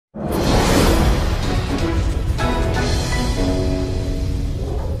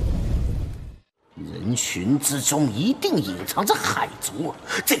群之中一定隐藏着海族，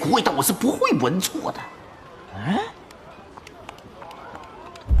这股味道我是不会闻错的。嗯，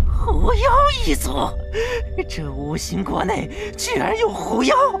狐妖一族，这无心国内居然有狐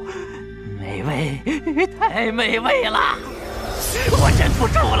妖，美味，太美味了！我忍不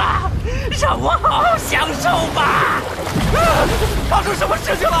住了，让我好好享受吧！发生什么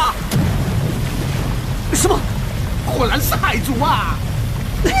事情了？什么？果然是海族啊！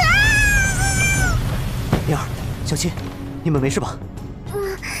灵儿，小七，你们没事吧？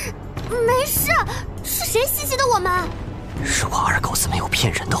没事。是谁袭击的我们？如果二狗子没有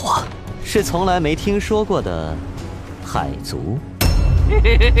骗人的话，是从来没听说过的海族。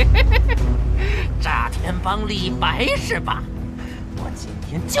炸天帮李白是吧？我今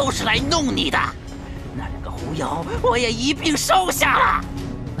天就是来弄你的，那2个狐妖我也一并收下了。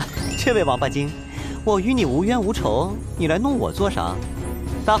这位王八精，我与你无冤无仇，你来弄我做啥？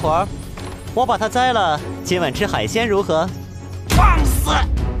大伙儿，我把他宰了，今晚吃海鲜如何？放肆！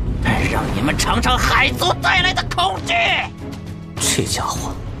让你们尝尝海族带来的恐惧。这家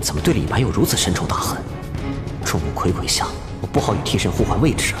伙怎么对李白有如此深仇大恨？众目睽睽下，我不好与替身互换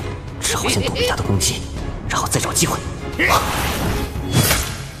位置，只好先躲避他的攻击，然后再找机会。李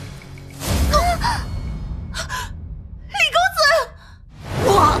公子，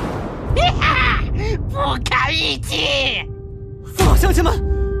我不堪一击！父老乡亲们，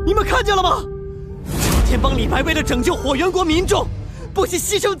你们看见了吗？朝天帮李白为了拯救火源国民众，不惜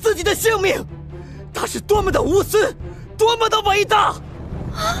牺牲自己的性命，他是多么的无私，多么的伟大！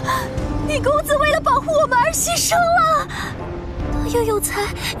李公子为了保护我们而牺牲了，道又有才，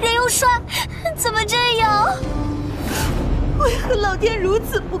人又帅，怎么这样？为何老天如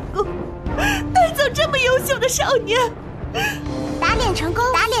此不公，带走这么优秀的少年？打脸成功，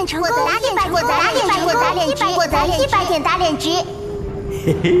打脸成功，打脸成功，打脸成功，打脸值，获得100点打脸值。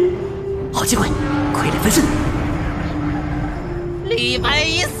嘿嘿，好机会，傀儡分身。李白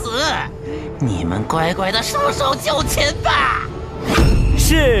已死，你们乖乖的束手就擒吧。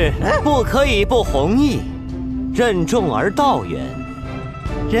是不可以不弘毅，任重而道远。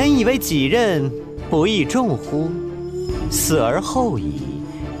人以为己任，不亦重乎？死而后已，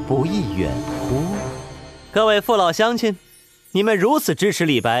不亦远乎？各位父老乡亲，你们如此支持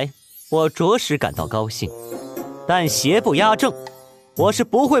李白，我着实感到高兴。但邪不压正，我是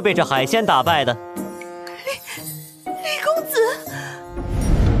不会被这海鲜打败的。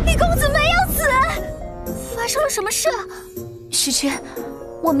李公子没有死，发生了什么事？许缺，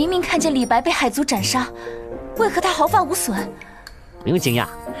我明明看见李白被海族斩杀，为何他毫发无损？不用惊讶，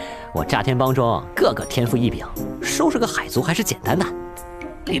我炸天帮中个个天赋异禀，收拾个海族还是简单的。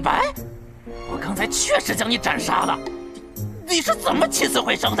李白，我刚才确实将你斩杀了，你是怎么起死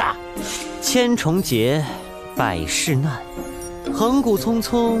回生的？千重劫，百世难，横骨匆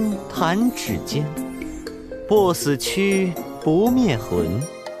匆弹指间，不死躯，不灭魂，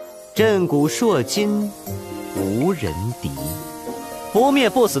震骨烁金，无人敌。不灭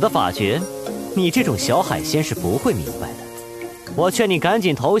不死的法诀，你这种小海鲜是不会明白的。我劝你赶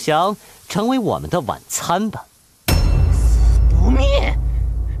紧投降，成为我们的晚餐吧。不灭？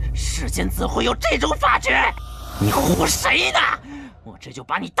世间怎会有这种法诀？你唬谁呢？我这就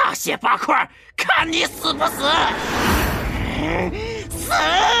把你大卸8块，看你死不死！死！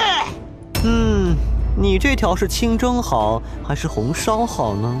你这条是清蒸好还是红烧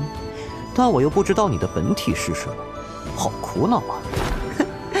好呢？但我又不知道你的本体是什么，好苦恼啊！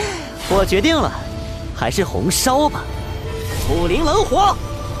我决定了，还是红烧吧。土灵冷火！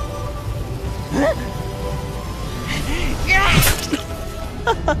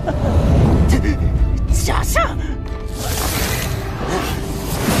假象！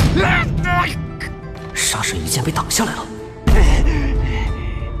杀神一剑被挡下来了。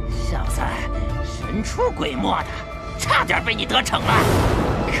小子，神出鬼没的，差点被你得逞了，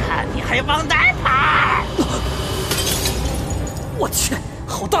看你还往哪跑！我去，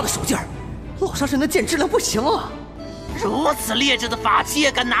好大的手劲儿！老杀神的剑质量不行啊！如此劣质的法器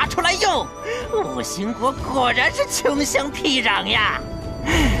也敢拿出来用，五行国果然是穷乡僻壤呀！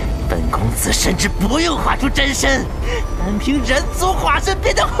本公子甚至不用化出真身，单凭人族化身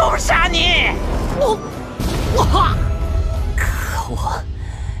便能轰杀你！可恶，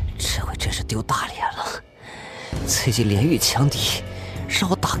这回真是丢大脸了！最近连遇强敌，让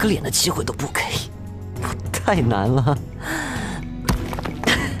我打个脸的机会都不给，太难了。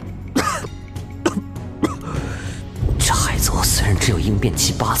这海族虽然只有应变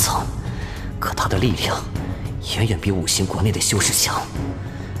期8层，可他的力量远远比五行国内的修士强。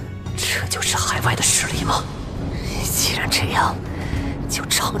这就是海外的实力吗？既然这样，就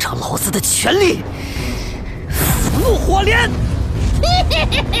尝尝老子的全力！福怒火莲！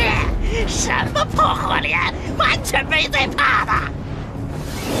什么破货脸，完全没在怕的。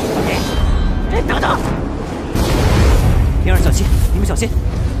等等，灵儿小心，你们小心！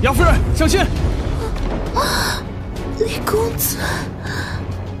杨夫人小心！李公子，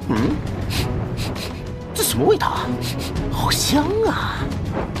这什么味道啊？好香啊！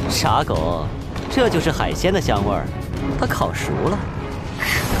傻狗，这就是海鲜的香味儿，它烤熟了。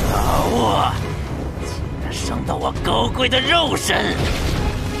可恶！竟然伤到我高贵的肉身，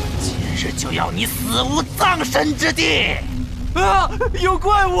今日就要你死无葬身之地！啊，有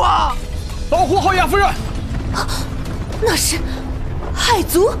怪物啊！保护好雅夫人！那是海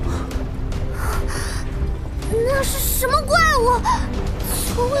族，那是什么怪物？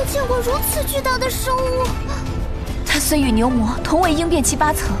从未见过如此巨大的生物。它虽与牛魔同为鹰变期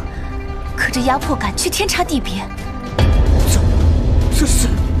8层，可这压迫感却天差地别。这是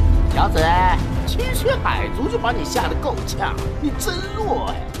小子，天选海族就把你吓得够呛，你真弱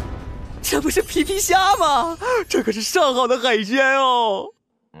哎！这不是皮皮虾吗？这可是上好的海鲜哦。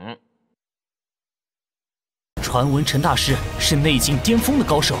传闻陈大师是内境巅峰的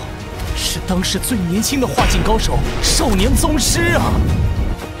高手，是当时最年轻的化境高手，少年宗师啊！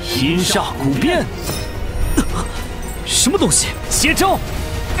阴煞古变，什么东西？邪招！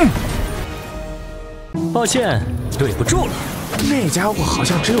抱歉，对不住了。那家伙好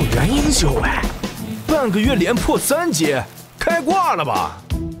像只有元婴修哎，半个月连破3阶，开挂了吧？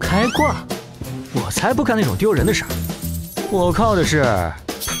开挂？我才不干那种丢人的事儿，我靠的是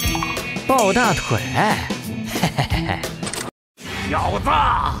抱大腿。小子，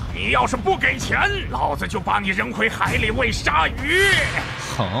你要是不给钱，老子就把你扔回海里喂鲨鱼！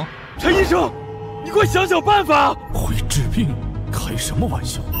好，陈医生，你快想想办法！会治病，开什么玩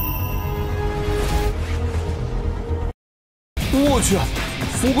笑？我去，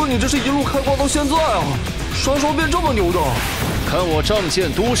福哥，你这是一路开挂到现在啊，啥时候变这么牛的？看我仗剑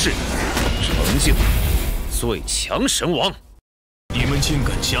都市，成就最强神王！你们竟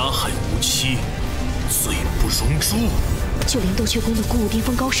敢加害无期，罪不容诛！就连斗雀宫的古武巅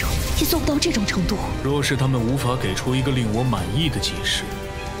峰高手也做不到这种程度。若是他们无法给出一个令我满意的解释，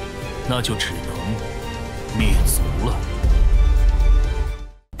那就只能灭族了。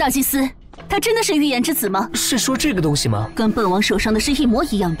大祭司，他真的是预言之子吗？是说这个东西吗？跟本王手上的是一模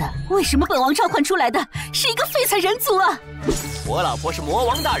一样的，为什么本王召唤出来的是一个废材人族啊？我老婆是魔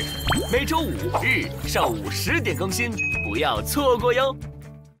王大人，每周5日上午10点更新，不要错过哟。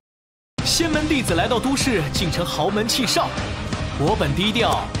仙门弟子来到都市，竟成豪门气少。我本低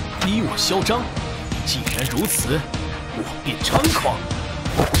调，你我嚣张。既然如此，我便猖狂。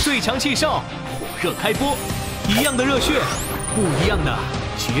最强气少，火热开播，一样的热血，不一样的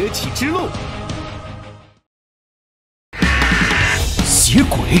崛起之路。邪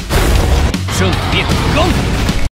鬼，正面刚。